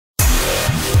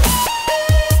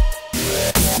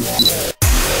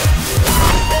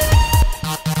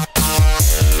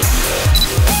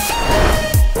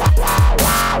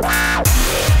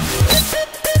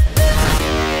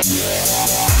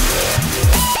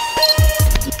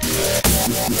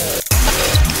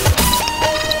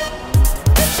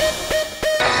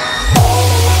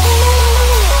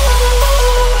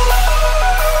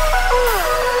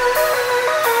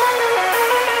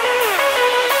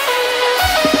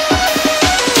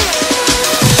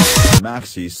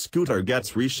maxi-scooter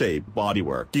gets reshaped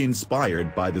bodywork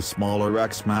inspired by the smaller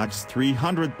X MAX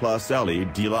 300 plus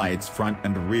LED lights front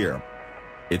and rear.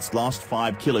 It's lost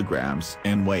 5 kilograms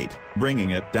in weight, bringing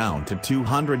it down to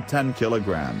 210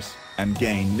 kilograms, and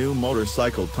gained new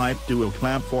motorcycle-type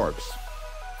dual-clamp forks.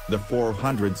 The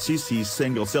 400cc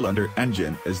single-cylinder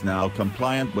engine is now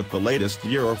compliant with the latest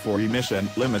Euro 4 emission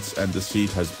limits, and the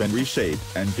seat has been reshaped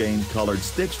and gained colored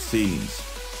stitched seams.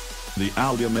 The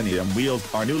aluminium wheels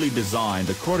are newly designed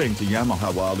according to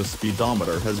Yamaha, while the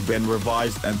speedometer has been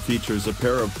revised and features a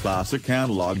pair of classic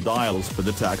analog dials for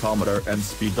the tachometer and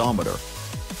speedometer.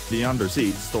 The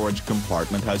underseat storage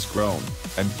compartment has grown,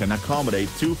 and can accommodate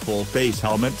 2 full-face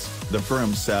helmets, the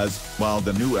firm says, while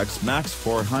the new X MAX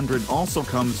 400 also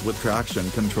comes with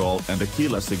traction control and a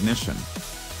keyless ignition.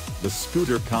 The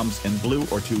scooter comes in blue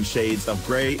or 2 shades of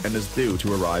grey and is due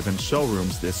to arrive in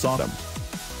showrooms this autumn.